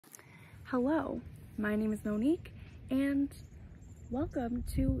Hello, my name is Monique and welcome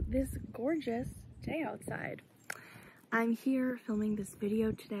to this gorgeous day outside. I'm here filming this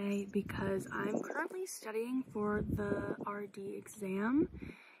video today because I'm currently studying for the RD exam,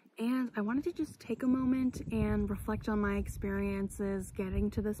 and I wanted to just take a moment and reflect on my experiences getting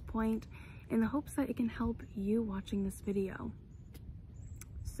to this point in the hopes that it can help you watching this video.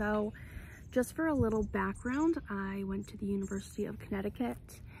 So just for a little background, I went to the University of Connecticut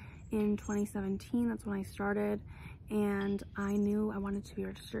in 2017. That's when I started, and I knew I wanted to be a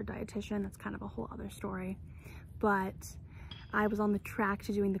registered dietitian. That's kind of a whole other story, but I was on the track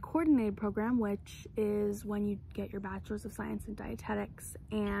to doing the coordinated program, which is when you get your bachelor's of science in dietetics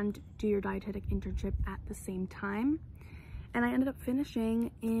and do your dietetic internship at the same time. And I ended up finishing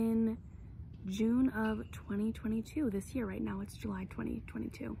in June of 2022, this year. Right now it's July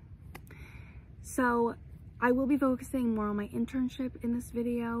 2022. So I will be focusing more on my internship in this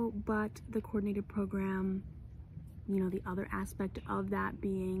video, but the coordinated program, you know, the other aspect of that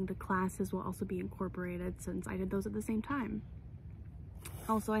being the classes will also be incorporated since I did those at the same time.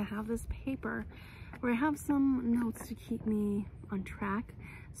 Also, I have this paper where I have some notes to keep me on track.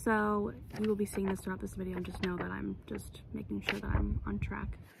 So you will be seeing this throughout this video, and just know that I'm just making sure that I'm on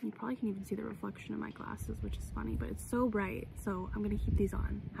track. You probably can even see the reflection in my glasses, which is funny, but it's so bright. So I'm gonna keep these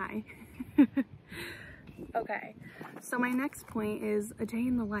on. Hi. Okay, so my next point is a day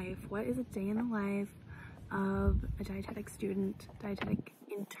in the life. What is a day in the life of a dietetic student, dietetic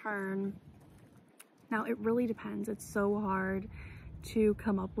intern? Now, it really depends. It's so hard to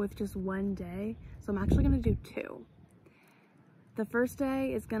come up with just one day, so I'm actually gonna do two. The first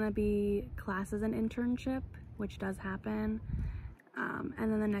day is gonna be classes and internship, which does happen.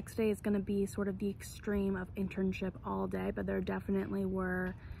 And then the next day is gonna be sort of the extreme of internship all day, but there definitely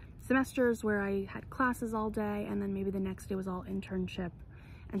were semesters where I had classes all day, and then maybe the next day was all internship,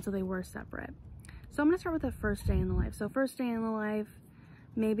 and so they were separate. So I'm gonna start with the first day in the life. So first day in the life,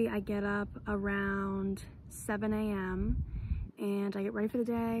 maybe I get up around 7 a.m. and I get ready for the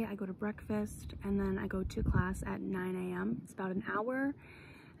day, I go to breakfast, and then I go to class at 9 a.m. It's about an hour.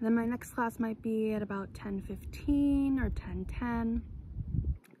 And then my next class might be at about 10:15 or 10:10.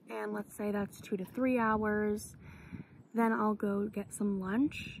 And let's say that's 2 to 3 hours. Then I'll go get some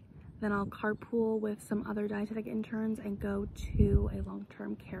lunch. Then I'll carpool with some other dietetic interns and go to a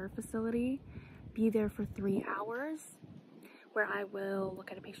long-term care facility, be there for 3 hours, where I will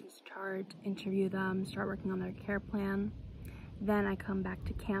look at a patient's chart, interview them, start working on their care plan. Then I come back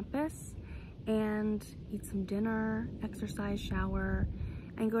to campus and eat some dinner, exercise, shower,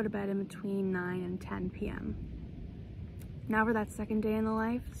 and go to bed in between 9 and 10 p.m. Now for that second day in the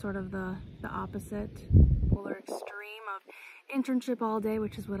life, sort of the opposite, polar extreme of internship all day,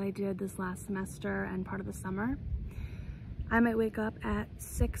 which is what I did this last semester and part of the summer. I might wake up at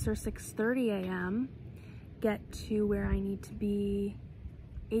 6 or 6:30 a.m., get to where I need to be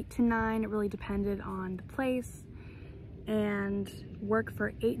 8 to 9, it really depended on the place, and work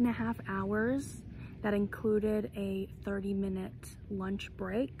for 8.5 hours. That included a 30-minute lunch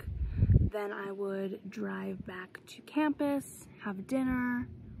break. Then I would drive back to campus, have dinner,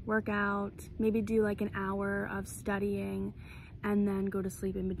 work out, maybe do like an hour of studying, and then go to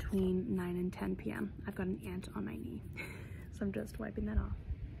sleep in between 9 and 10 p.m. I've got an ant on my knee, so I'm just wiping that off.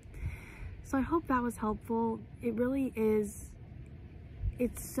 So I hope that was helpful. It really is,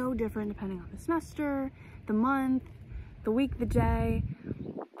 it's so different depending on the semester, the month, the week, the day,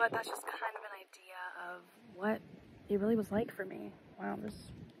 but that's just kind of an idea of what it really was like for me. Wow,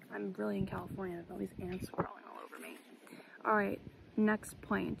 I'm really in California with all these ants crawling all over me. All right, next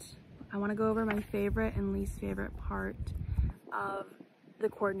point. I want to go over my favorite and least favorite part of the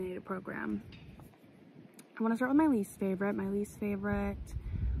coordinated program. I want to start with my least favorite. My least favorite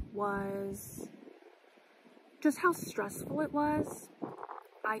was just how stressful it was.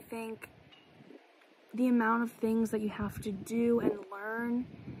 I think the amount of things that you have to do and learn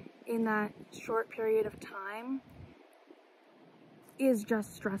in that short period of time is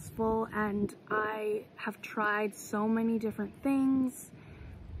just stressful, and I have tried so many different things,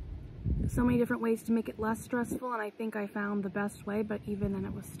 so many different ways to make it less stressful, and I think I found the best way, but even then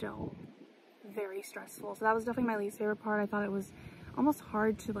it was still very stressful. So that was definitely my least favorite part. I thought it was almost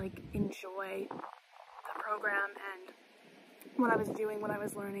hard to like enjoy the program and what I was doing, what I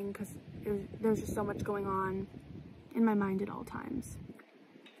was learning, because there was just so much going on in my mind at all times.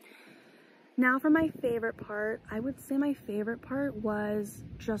 Now for my favorite part, I would say my favorite part was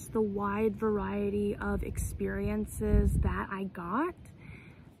just the wide variety of experiences that I got.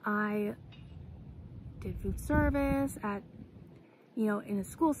 I did food service at, you know, in a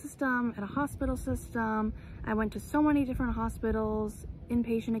school system, at a hospital system. I went to so many different hospitals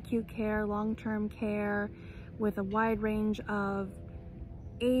inpatient acute care, long-term care, with a wide range of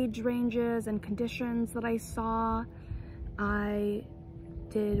age ranges and conditions that I saw. I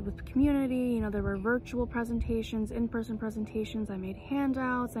did with community, there were virtual presentations, in-person presentations. I made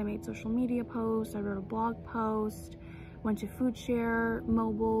handouts, I made social media posts, I wrote a blog post, went to food share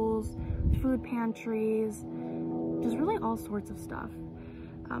mobiles, food pantries, just really all sorts of stuff.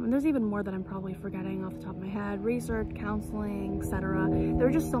 And there's even more that I'm probably forgetting off the top of my head, research, counseling, etc. There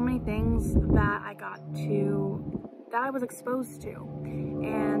were just so many things that I was exposed to.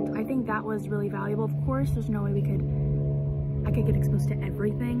 And I think that was really valuable. Of course, there's no way I could get exposed to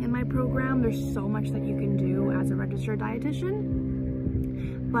everything in my program. There's so much that you can do as a registered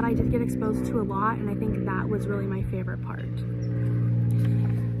dietitian, but I did get exposed to a lot, and I think that was really my favorite part.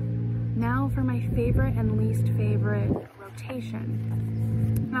 Now for my favorite and least favorite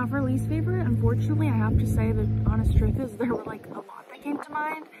rotation. Now for least favorite, unfortunately, I have to say the honest truth is there were like a lot that came to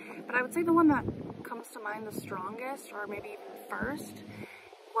mind, but I would say the one that comes to mind the strongest, or maybe even first,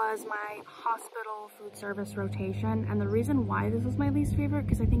 was my hospital food service rotation. And the reason why this was my least favorite,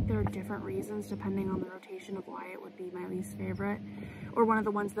 because I think there are different reasons depending on the rotation of why it would be my least favorite, or one of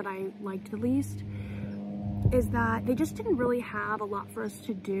the ones that I liked the least, is that they just didn't really have a lot for us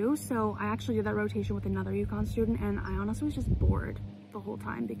to do. So I actually did that rotation with another UConn student, and I honestly was just bored the whole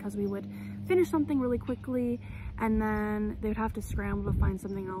time because we would finish something really quickly and then they would have to scramble to find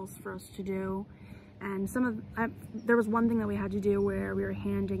something else for us to do. And there was one thing that we had to do where we were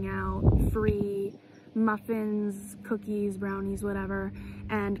handing out free muffins, cookies, brownies, whatever,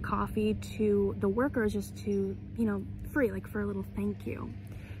 and coffee to the workers, just to, free, like for a little thank you.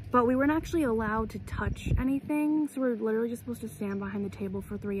 But we weren't actually allowed to touch anything, so we're literally just supposed to stand behind the table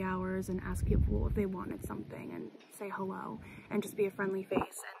for 3 hours and ask people if they wanted something and say hello and just be a friendly face.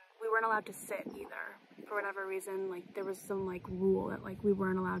 And we weren't allowed to sit either. For whatever reason, like there was some like rule that like we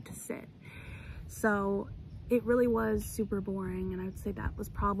weren't allowed to sit. So it really was super boring, and I would say that was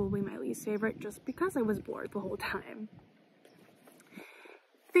probably my least favorite just because I was bored the whole time.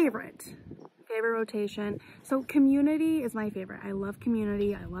 Favorite rotation. So community is my favorite. I love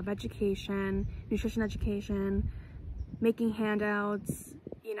community. I love education, nutrition education, making handouts,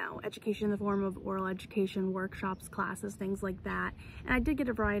 education in the form of oral education, workshops, classes, things like that. And I did get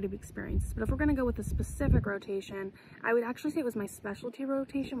a variety of experiences, but if we're going to go with a specific rotation, I would actually say it was my specialty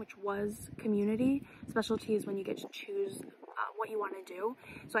rotation, which was community. Specialty is when you get to choose what you want to do.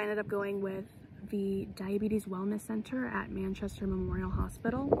 So I ended up going with the Diabetes Wellness Center at Manchester Memorial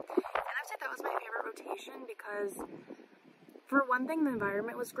Hospital. And I would say that was my favorite rotation because, for one thing, the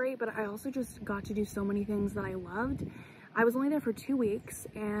environment was great, but I also just got to do so many things that I loved. I was only there for 2 weeks,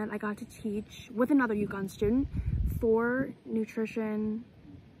 and I got to teach with another UConn student 4 nutrition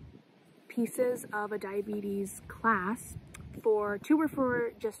pieces of a diabetes class. 2 were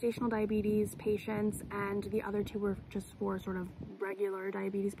for gestational diabetes patients, and the other 2 were just for sort of regular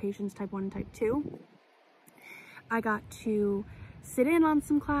diabetes patients, type 1 and type 2. I got to sit in on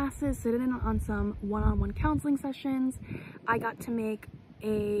some classes, sit in on some one-on-one counseling sessions. I got to make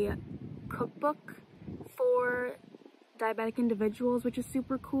a cookbook for diabetic individuals, which is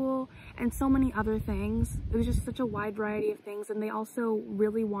super cool, and so many other things. It was just such a wide variety of things, and they also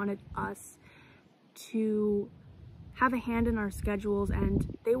really wanted us to have a hand in our schedules,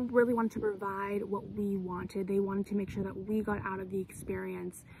 and they really wanted to provide what we wanted. They wanted to make sure that we got out of the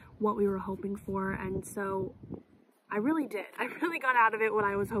experience what we were hoping for, and so I really did. I really got out of it what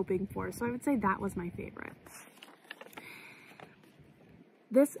I was hoping for, so I would say that was my favorite.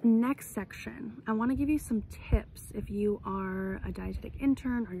 This next section, I want to give you some tips if you are a dietetic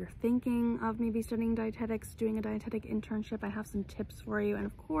intern or you're thinking of maybe studying dietetics, doing a dietetic internship. I have some tips for you, and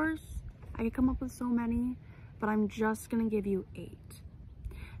of course, I could come up with so many, but I'm just going to give you 8.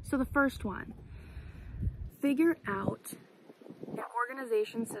 So the first one, figure out an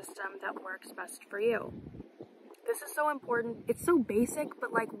organization system that works best for you. This is so important. It's so basic,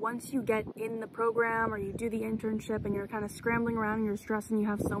 but like once you get in the program or you do the internship and you're kind of scrambling around and you're stressed and you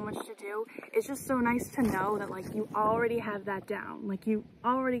have so much to do, it's just so nice to know that like you already have that down. Like you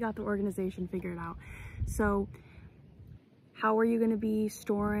already got the organization figured out. So how are you going to be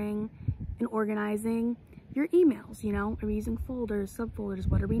storing and organizing your emails? Are we using folders, subfolders?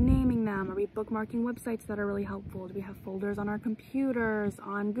 What are we naming them? Are we bookmarking websites that are really helpful? Do we have folders on our computers,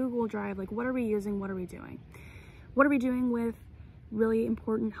 on Google Drive? Like what are we using? What are we doing? What are we doing with really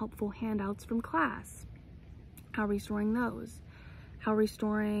important, helpful handouts from class? How are we storing those? How are we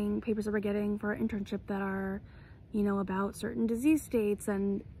storing papers that we're getting for our internship that are, about certain disease states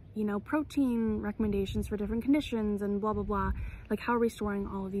and you know, protein recommendations for different conditions and blah, blah, blah. Like, how are we storing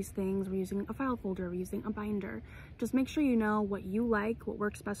all of these things? We're using a file folder, we're using a binder. Just make sure you know what you like, what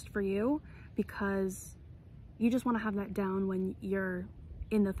works best for you, because you just want to have that down when you're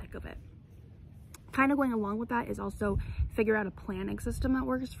in the thick of it. Kind of going along with that is also figure out a planning system that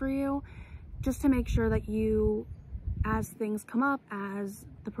works for you, just to make sure that you, as things come up, as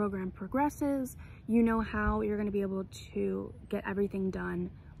the program progresses, you know how you're going to be able to get everything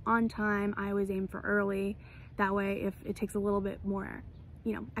done on time. I always aim for early. That way, if it takes a little bit more,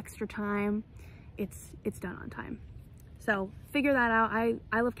 you know, extra time, it's done on time. So figure that out.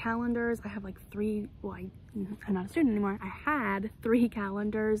 I love calendars. I have like 3, well, I'm not a student anymore. I had 3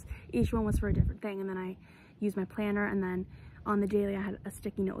 calendars. Each one was for a different thing. And then I used my planner, and then on the daily, I had a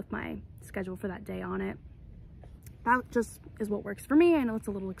sticky note with my schedule for that day on it. That just is what works for me. I know it's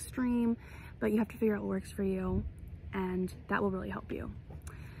a little extreme, but you have to figure out what works for you, and that will really help you.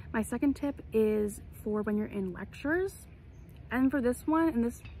 My second tip is for when you're in lectures. And for this one, and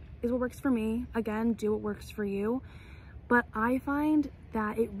this is what works for me, again, do what works for you. But I find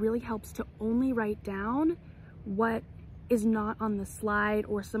that it really helps to only write down what is not on the slide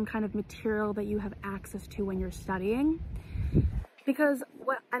or some kind of material that you have access to when you're studying. Because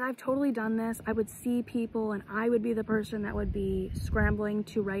and I've totally done this, I would see people and I would be the person that would be scrambling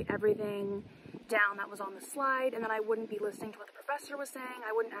to write everything down that was on the slide, and then I wouldn't be listening to what the professor was saying.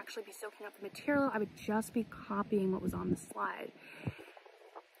 I wouldn't actually be soaking up the material. I would just be copying what was on the slide.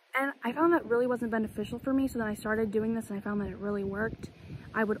 And I found that really wasn't beneficial for me, so then I started doing this and I found that it really worked.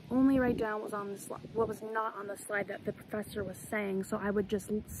 I would only write down what was on the slide, what was not on the slide that the professor was saying. So I would just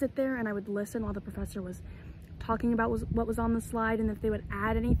sit there and I would listen while the professor was talking about what was on the slide, and if they would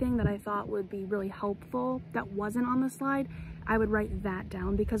add anything that I thought would be really helpful that wasn't on the slide, I would write that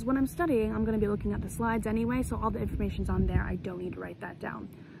down, because when I'm studying, I'm going to be looking at the slides anyway, so all the information's on there. I don't need to write that down.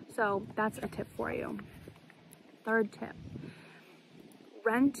 So that's a tip for you. Third tip,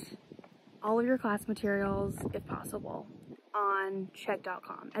 rent all of your class materials, if possible, on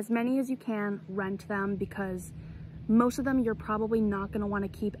Chegg.com. As many as you can, rent them, because most of them you're probably not going to want to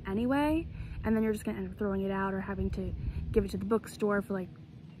keep anyway, and then you're just going to end up throwing it out or having to give it to the bookstore for like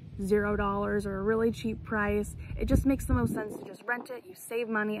 $0 or a really cheap price. It just makes the most sense to just rent it, you save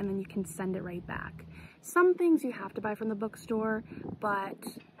money, and then you can send it right back. Some things you have to buy from the bookstore, but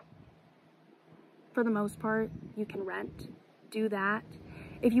for the most part, you can rent. Do that.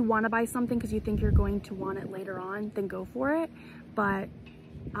 If you want to buy something because you think you're going to want it later on, then go for it. But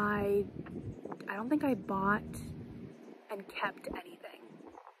I don't think I bought and kept anything,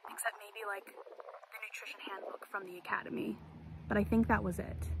 except maybe like the nutrition handbook from the academy, but I think that was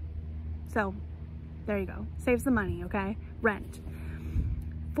it. So there you go, save some money, okay? Rent.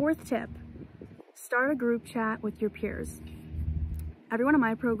 Fourth tip, start a group chat with your peers. Everyone in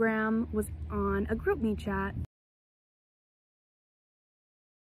my program was on a GroupMe chat,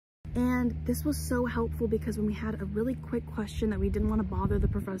 and this was so helpful because when we had a really quick question that we didn't want to bother the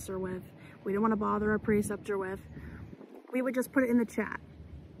professor with, we didn't want to bother our preceptor with, we would just put it in the chat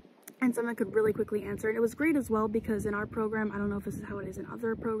and someone could really quickly answer. And it was great as well because in our program, I don't know if this is how it is in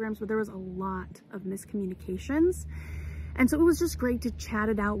other programs, but there was a lot of miscommunications. And so it was just great to chat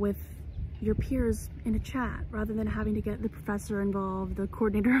it out with your peers in a chat rather than having to get the professor involved, the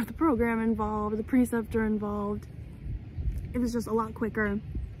coordinator of the program involved, the preceptor involved. It was just a lot quicker,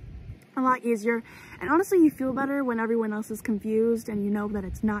 a lot easier. And honestly, you feel better when everyone else is confused and you know that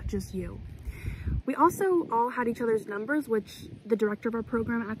it's not just you. We also all had each other's numbers, which the director of our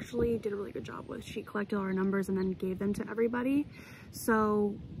program actually did a really good job with. She collected all our numbers and then gave them to everybody.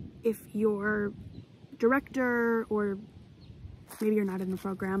 So if your director, or maybe you're not in the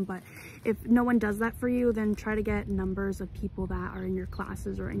program, but if no one does that for you, then try to get numbers of people that are in your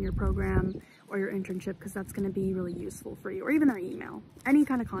classes or in your program or your internship, because that's going to be really useful for you, or even their email. Any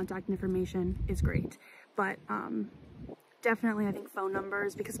kind of contact information is great, but definitely I think phone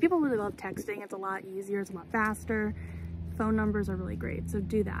numbers, because people really love texting. It's a lot easier, it's a lot faster. Phone numbers are really great, so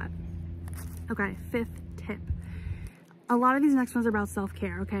do that. Okay, fifth tip. A lot of these next ones are about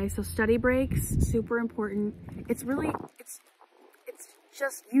self-care, okay? So study breaks, super important. It's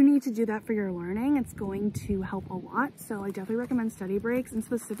just, you need to do that for your learning. It's going to help a lot. So I definitely recommend study breaks. And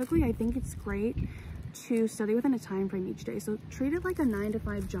specifically, I think it's great to study within a time frame each day. So treat it like a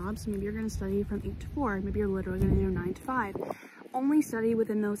 9-to-5 job. So maybe you're going to study from 8 to 4. Maybe you're literally going to do 9 to 5. Only study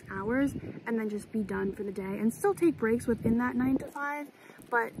within those hours and then just be done for the day, and still take breaks within that 9 to 5,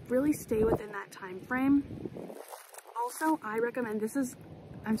 but really stay within that time frame. Also, I recommend, this is,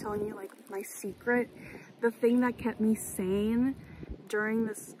 I'm telling you, like my secret, the thing that kept me sane during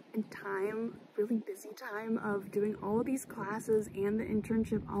this time, really busy time of doing all of these classes and the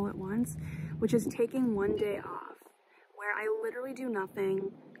internship all at once, which is taking one day off, where I literally do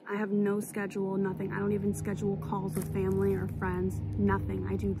nothing. I have no schedule, nothing. I don't even schedule calls with family or friends, nothing.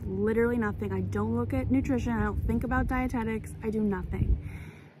 I do literally nothing. I don't look at nutrition. I don't think about dietetics. I do nothing.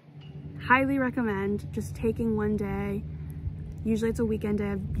 Highly recommend just taking one day. Usually it's a weekend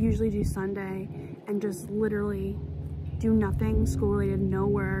day. I usually do Sunday, and just literally do nothing school related, no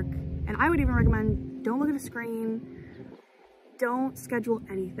work. And I would even recommend don't look at a screen. Don't schedule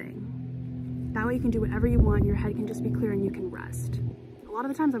anything. That way you can do whatever you want. Your head can just be clear and you can rest. A lot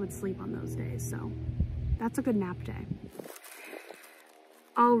of the times I would sleep on those days, so that's a good nap day.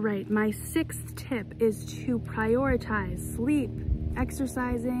 All right, my 6th tip is to prioritize sleep,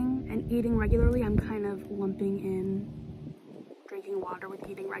 exercising, and eating regularly. I'm kind of lumping in drinking water with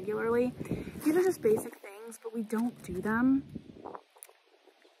eating regularly. These are just basic things, but we don't do them.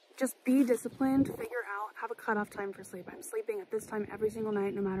 Just be disciplined, figure out, have a cutoff time for sleep. I'm sleeping at this time every single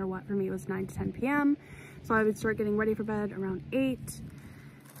night, no matter what. For me, it was 9 to 10 p.m. So I would start getting ready for bed around 8.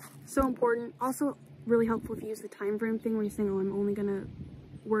 So important. Also really helpful if you use the time frame thing where you're saying, oh, I'm only gonna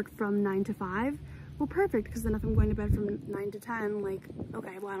work from 9 to 5. Well, perfect, because then if I'm going to bed from 9 to 10, like,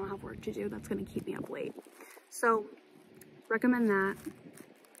 okay, well, I don't have work to do. That's gonna keep me up late. So recommend that.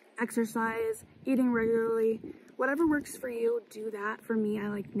 Exercise, eating regularly, whatever works for you, do that. For me, I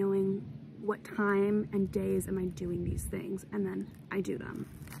like knowing what time and days am I doing these things, and then I do them.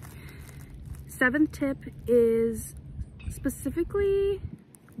 7th tip is specifically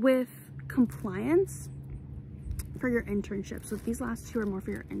with compliance for your internship. So these last 2 are more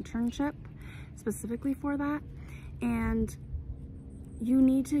for your internship, specifically for that. And you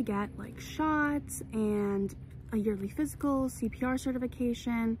need to get like shots and a yearly physical, CPR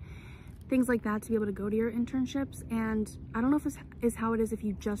certification, things like that to be able to go to your internships. And I don't know if this is how it is if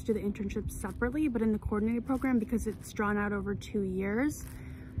you just do the internships separately, but in the coordinated program, because it's drawn out over 2 years,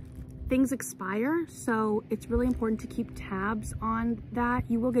 things expire. So it's really important to keep tabs on that.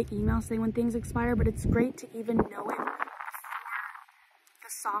 You will get emails saying when things expire, but it's great to even know it. The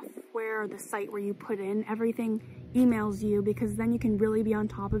software or the site where you put in everything emails you, because then you can really be on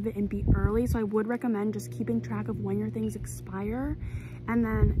top of it and be early. So I would recommend just keeping track of when your things expire and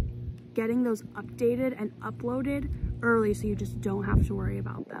then getting those updated and uploaded early so you just don't have to worry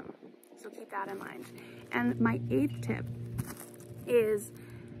about them. So keep that in mind. And my 8th tip is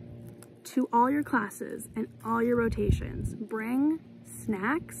to all your classes and all your rotations, bring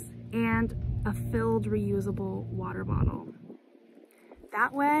snacks and a filled reusable water bottle.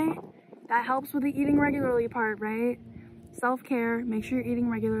 That way, that helps with the eating regularly part, right? Self-care, make sure you're eating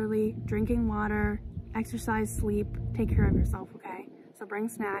regularly, drinking water, exercise, sleep, take care of yourself, okay? So bring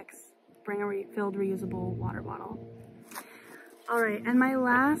snacks, bring a filled reusable water bottle. All right, and my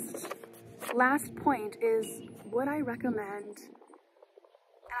last point is what I recommend.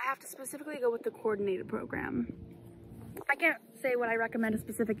 I have to specifically go with the coordinated program. I can't say what I recommend a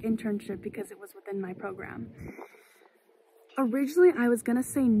specific internship because it was within my program. Originally, I was gonna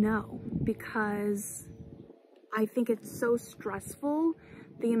say no because I think it's so stressful,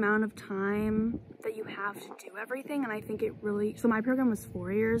 the amount of time that you have to do everything, and I think it really, so my program was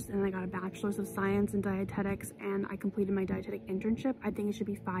 4 years and I got a bachelor's of science in dietetics and I completed my dietetic internship. I think it should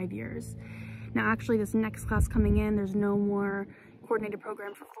be 5 years. Now actually this next class coming in, there's no more coordinated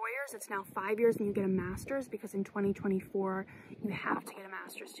program for 4 years. It's now 5 years and you get a master's, because in 2024 you have to get a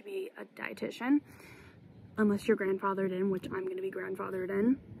master's to be a dietitian, unless you're grandfathered in, which I'm going to be grandfathered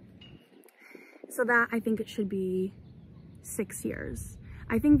in. So that, I think it should be 6 years.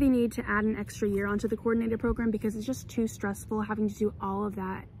 I think they need to add an extra year onto the coordinated program because it's just too stressful having to do all of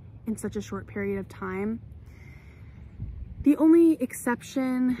that in such a short period of time. The only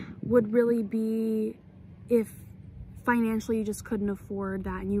exception would really be if financially you just couldn't afford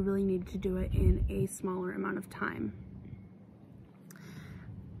that and you really needed to do it in a smaller amount of time.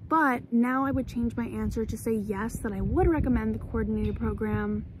 But now I would change my answer to say yes, that I would recommend the coordinated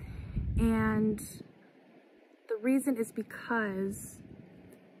program. And the reason is because,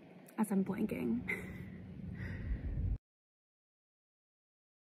 as I'm blanking,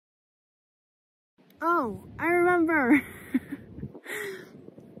 oh, I remember.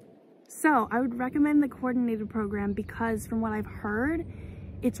 So I would recommend the coordinated program because from what I've heard,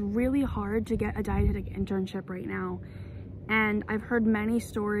 it's really hard to get a dietetic internship right now. And I've heard many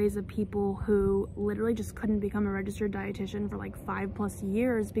stories of people who literally just couldn't become a registered dietitian for like 5+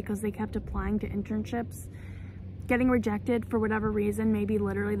 years because they kept applying to internships, getting rejected for whatever reason. Maybe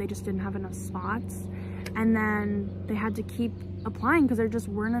literally they just didn't have enough spots. And then they had to keep applying because there just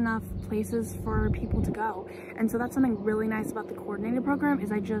weren't enough places for people to go. And so that's something really nice about the coordinated program,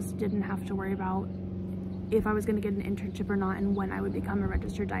 is I just didn't have to worry about if I was going to get an internship or not and when I would become a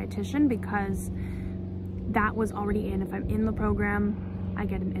registered dietitian, because that was already in. If I'm in the program, I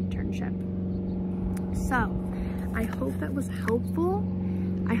get an internship. So I hope that was helpful.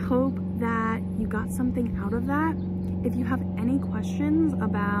 I hope that you got something out of that. If you have any questions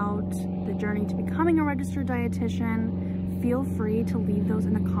about the journey to becoming a registered dietitian, feel free to leave those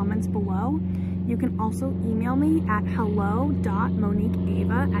in the comments below. You can also email me at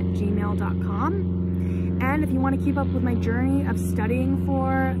hello.moniqueava@gmail.com. And if you want to keep up with my journey of studying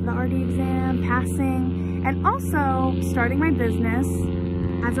for the RD exam, passing, and also starting my business,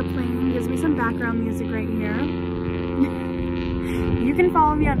 as a plan, gives me some background music right here. You can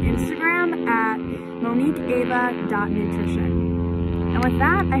follow me on Instagram at moniqueava.nutrition. And with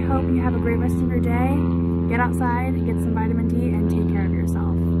that, I hope you have a great rest of your day. Get outside, get some vitamin D, and take care of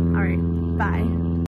yourself. All right, bye.